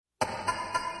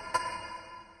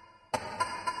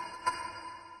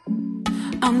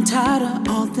I'm tired of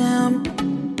all them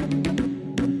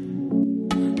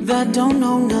that don't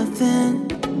know nothing.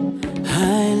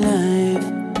 High life,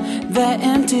 that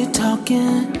empty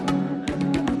talking,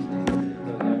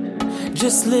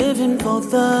 just living for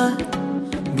the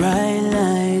bright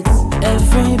lights.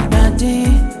 Everybody,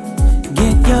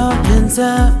 get your hands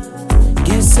up,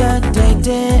 get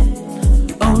sedated.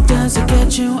 Oh, does it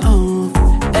get you off?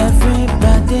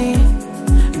 Everybody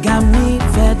got me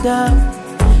fed up.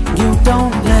 You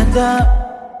don't let up.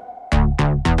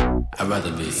 I'd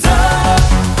rather be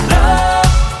Love.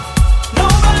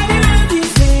 Nobody really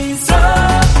sees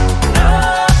love.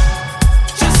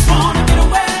 Just wanna get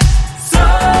away.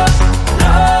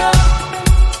 Love.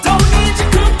 Don't need your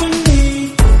company.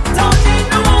 Don't need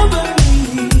no nobody.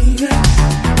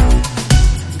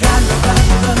 Got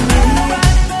nobody but me.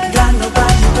 Got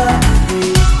nobody but me.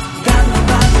 Got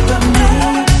nobody but me.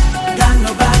 Got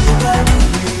nobody but me.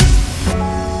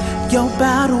 Your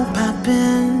bottle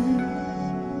poppin',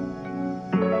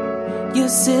 you're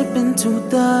sipping to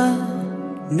the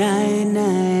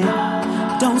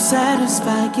night. Don't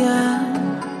satisfy ya.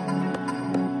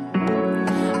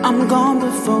 I'm gone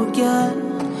before ya.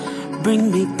 Bring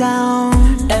me down.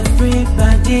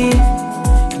 Everybody,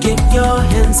 get your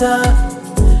hands up.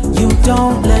 You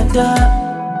don't let up.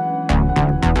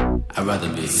 I'd rather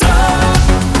be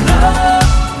Love.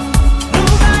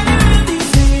 Nobody really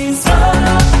sees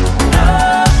love.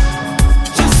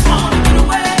 Just wanna get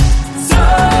away.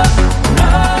 Love.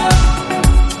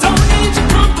 Don't need your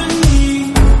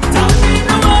company. Don't need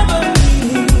no nobody.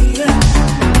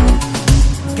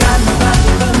 Got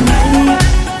nobody but me.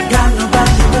 Got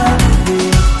nobody but me.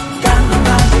 Got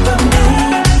nobody but me.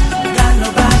 Got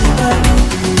nobody but me.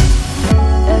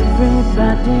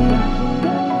 Everybody,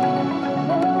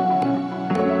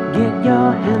 get your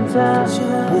hands up.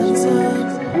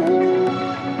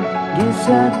 Get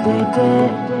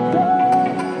sedated.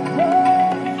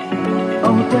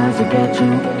 Oh, does it get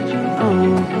you? Oh,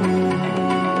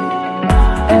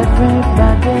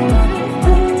 everybody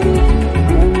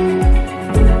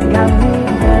got me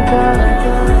fed up.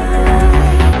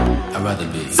 I'd rather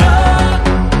be